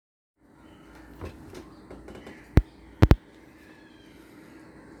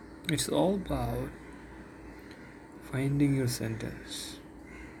It's all about finding your sentence,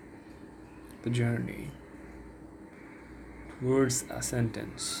 the journey towards a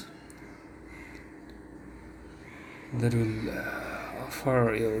sentence that will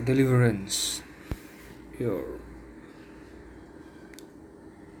offer your deliverance, your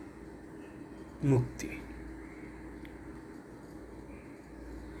mukti,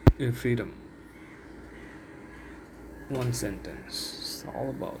 your freedom. One sentence. It's all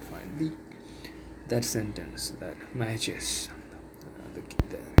about finding that sentence that matches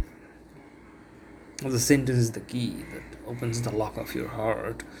the sentence is the key that opens the lock of your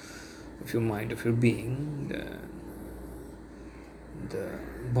heart, of your mind, of your being. The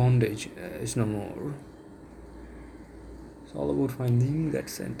bondage is no more. It's all about finding that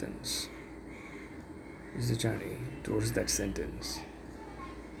sentence. It's the journey towards that sentence.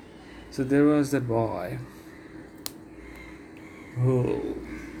 So there was that boy who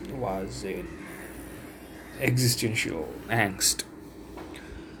was in existential angst,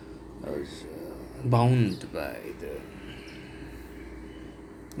 was bound by the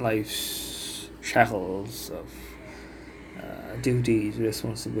life's shackles of duties,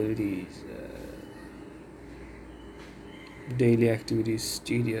 responsibilities, daily activities,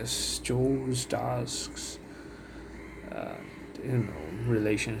 tedious chores, tasks, uh,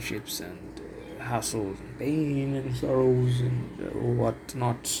 relationships and hassles, and pain and sorrows and what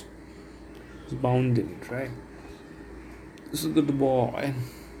not is bound in it, right? So the boy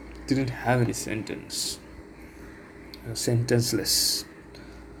didn't have any sentence, sentenceless.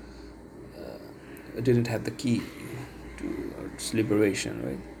 Didn't have the key to its liberation,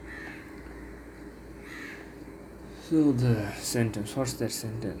 right? So the sentence, what's that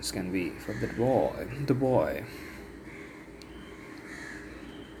sentence can be for that boy? The boy,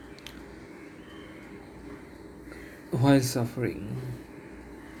 while suffering,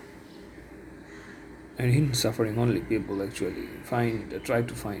 and in suffering only people actually try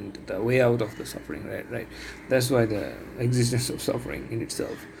to find the way out of the suffering, right? That's why the existence of suffering in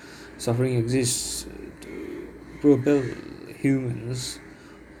itself. Suffering exists to propel humans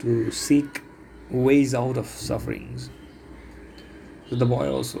to seek ways out of sufferings. So the boy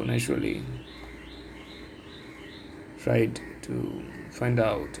also naturally tried to find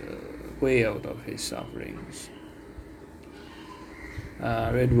out a way out of his sufferings.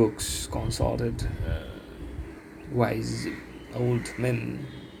 Read books, consulted wise old men,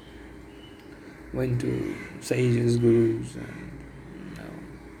 went to sages, gurus, and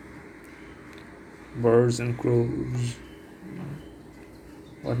birds and crows,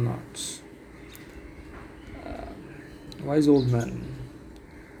 whatnots. Wise old man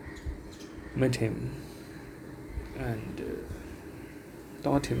met him and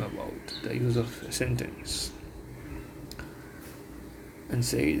taught him about the use of a sentence and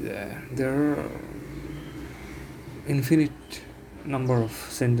said there are infinite number of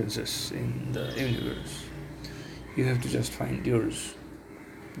sentences in the universe. You have to just find yours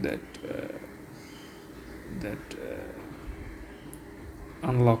that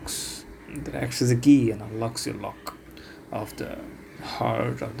unlocks, that acts as a key and unlocks your lock of the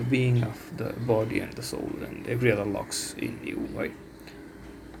heart, of the being, of the body and the soul, and every other locks in you, right?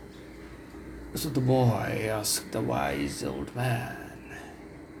 So the boy asked the wise old man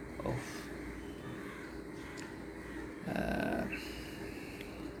of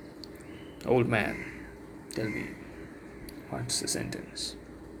old man, tell me, what's a sentence?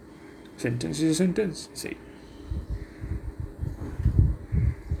 Sentence is a sentence, say.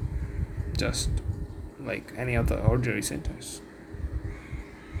 Just like any other ordinary sentence.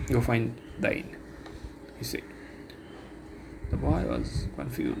 Go find thine, he said. The boy was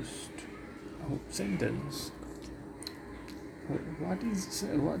confused. Oh, sentence? What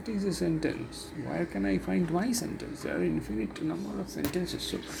is a sentence? Where can I find my sentence? There are infinite number of sentences.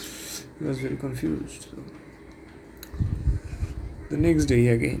 So he was very confused. So the next day he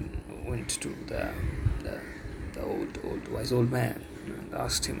again went to the old wise old man and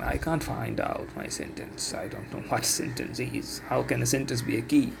asked him, I can't find out my sentence. I don't know what sentence is. How can a sentence be a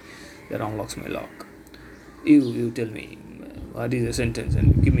key that unlocks my lock? You tell me, what is a sentence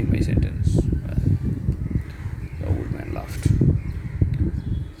and give me my sentence. The old man laughed.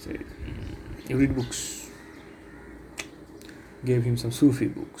 Said, you read books. Gave him some Sufi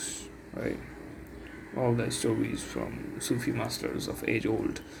books, right? All the stories from Sufi masters of age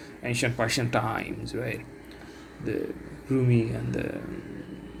old, ancient Persian times, right? The Rumi and the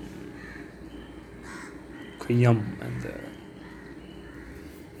Khayyam and the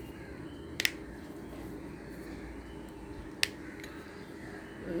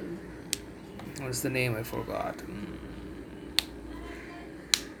what's the name I forgot?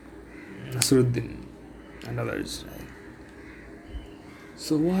 Nasruddin and others. Right?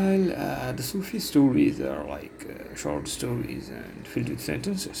 So while the Sufi stories are like short stories and filled with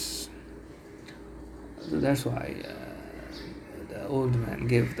sentences, so that's why the old man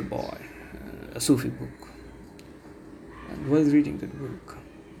gave the boy a Sufi book. And while reading that book,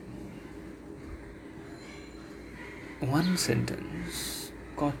 one sentence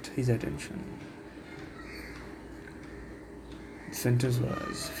caught his attention. The sentence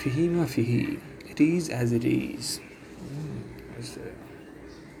was "Fihi ma fihi," it is as it is.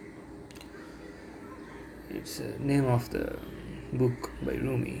 It's the name of the book by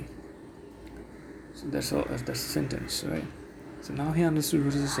Rumi. So that's the sentence, right? So now he understood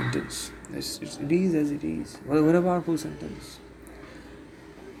what is the sentence. It is as it is. What a powerful sentence,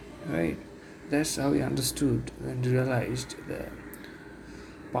 right? That's how he understood and realized the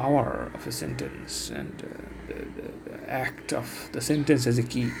power of a sentence and the act of the sentence as a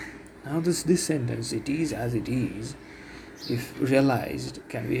key. Now this sentence, it is as it is, if realized,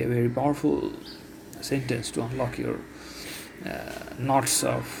 can be a very powerful sentence to unlock your knots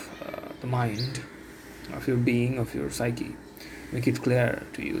of the mind, of your being, of your psyche. Make it clear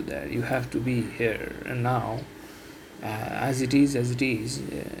to you that you have to be here and now, as it is, and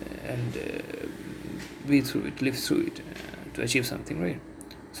be through it, live through it, to achieve something, right?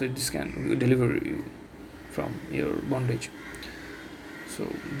 So this can deliver you from your bondage. So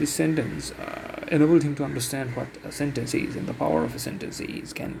this sentence enabled him to understand what a sentence is and the power of a sentence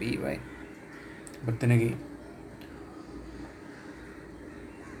can be, right? But then again,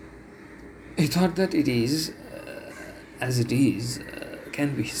 he thought that it is as it is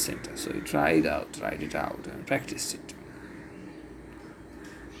can be his sentence. So he tried it out, and practiced it.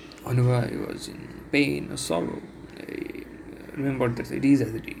 Whenever he was in pain or sorrow, he remembered that it is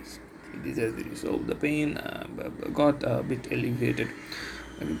as it is. It is as it is. So the pain got a bit alleviated,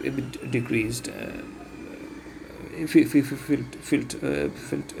 a bit decreased. If he felt a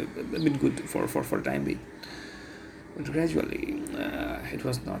bit good for time being. But gradually, it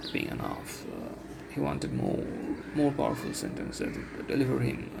was not being enough. He wanted more powerful sentences that deliver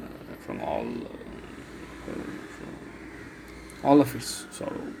him from all of his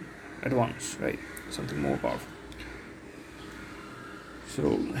sorrow at once, right? Something more powerful.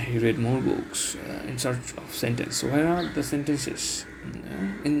 So he read more books in search of sentence. So where are the sentences?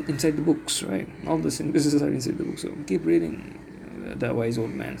 Inside the books, right? All the sentences are inside the book. So keep reading. The wise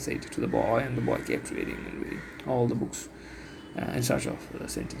old man said to the boy, and the boy kept reading and reading all the books in search of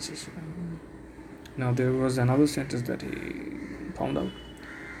sentences. Now there was another sentence that he found out.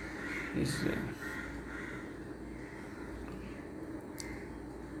 Is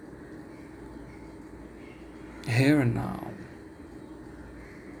here and now.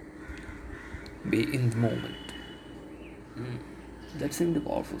 Be in the moment. That seemed a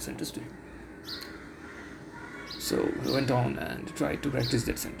powerful sentence to him. So he went on and tried to practice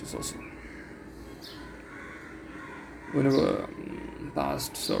that sentence also. Whenever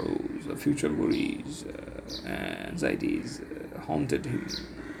past sorrows, future worries, anxieties haunted him,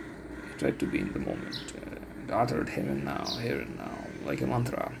 he tried to be in the moment and uttered here and now, like a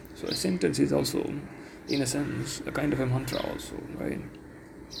mantra. So a sentence is also, in a sense, a kind of a mantra also, right?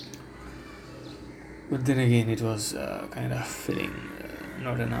 But then again, it was kind of feeling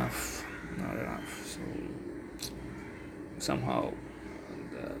not enough. So somehow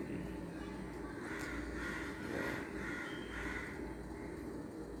the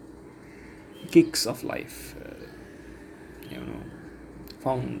kicks of life,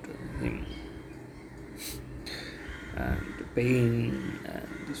 found him, and pain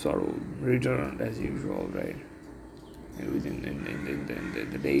and sorrow returned as usual, right? In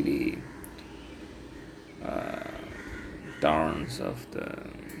the daily turns of the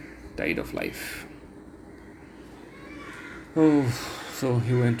tide of life. Oh, so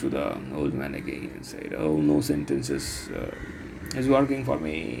he went to the old man again and said, "Oh, no sentences is working for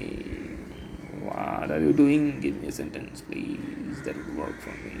me. What are you doing? Give me a sentence, please. That will work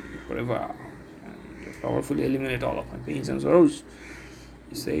for me forever and powerfully eliminate all of my pains and sorrows."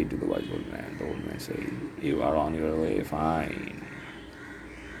 He said to the wise old man. The old man said, "You are on your way, fine,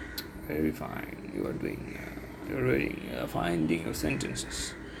 very fine. You are doing, you're reading, finding your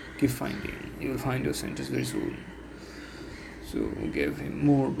sentences. Keep finding. You will find your sentence very soon." So gave him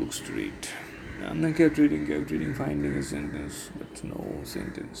more books to read. And I kept reading, finding a sentence, but no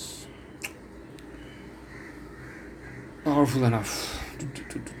sentence powerful enough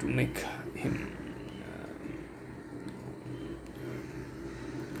to make him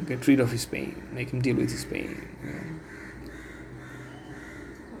get rid of his pain, make him deal with his pain.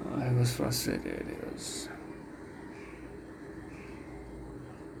 I was frustrated.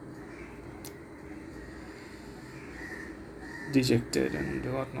 dejected and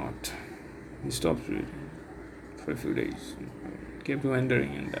whatnot. He stopped reading for a few days. Kept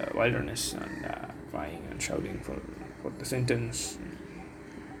wandering in the wilderness and crying and shouting for the sentence.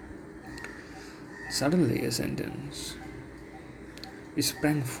 Suddenly, a sentence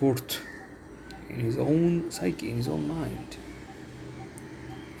sprang forth in his own psyche, in his own mind,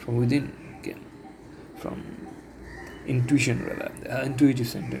 from within again, from intuition rather, the intuitive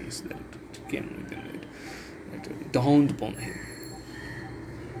sentence that came within it. It dawned upon him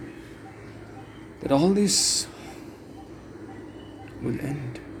that all this will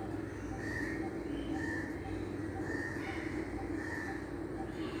end.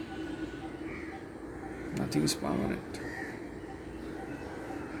 Nothing is permanent.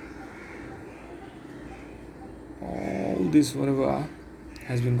 All this, whatever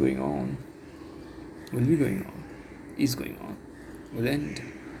has been going on, will be going on, is going on, will end.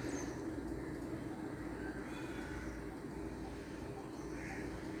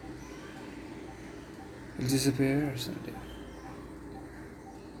 Will disappear someday.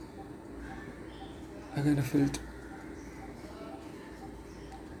 I kind of felt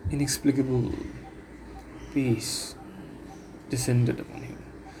inexplicable peace descended upon him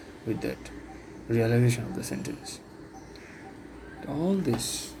with that realization of the sentence. All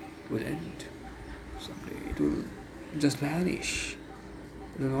this will end someday. It will just vanish.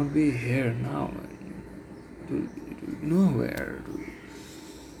 It will not be here now. It will be nowhere.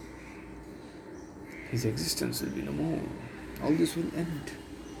 His existence will be no more. All this will end.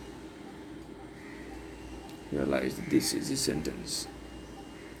 Realize that this is his sentence.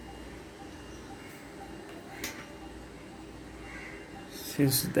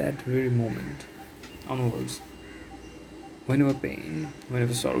 Since that very moment onwards, whenever pain,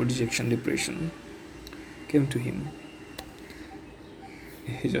 whenever sorrow, dejection, depression came to him,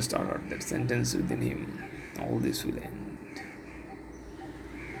 he just uttered that sentence within him: all this will end.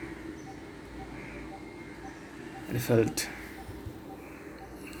 And he felt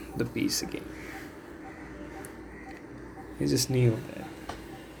the peace again. He just knew that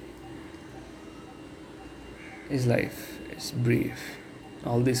his life is brief.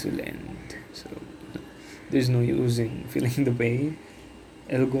 All this will end. So there's no use in feeling the pain.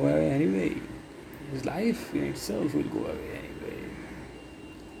 It'll go away anyway. His life in itself will go away anyway.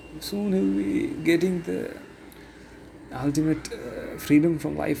 Soon he'll be getting the ultimate freedom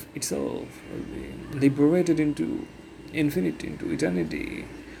from life itself. He'll be liberated into infinite, into eternity,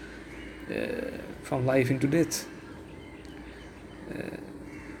 from life into death,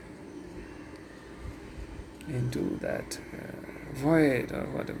 into that void or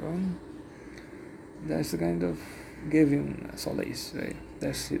whatever. That's the kind of gave him solace, right?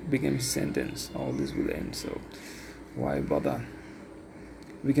 That's it became his sentence. All this will end, so why bother?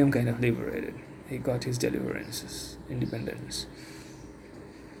 Became kind of liberated. He got his deliverances, independence.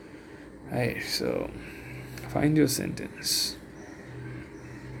 Right, so find your sentence.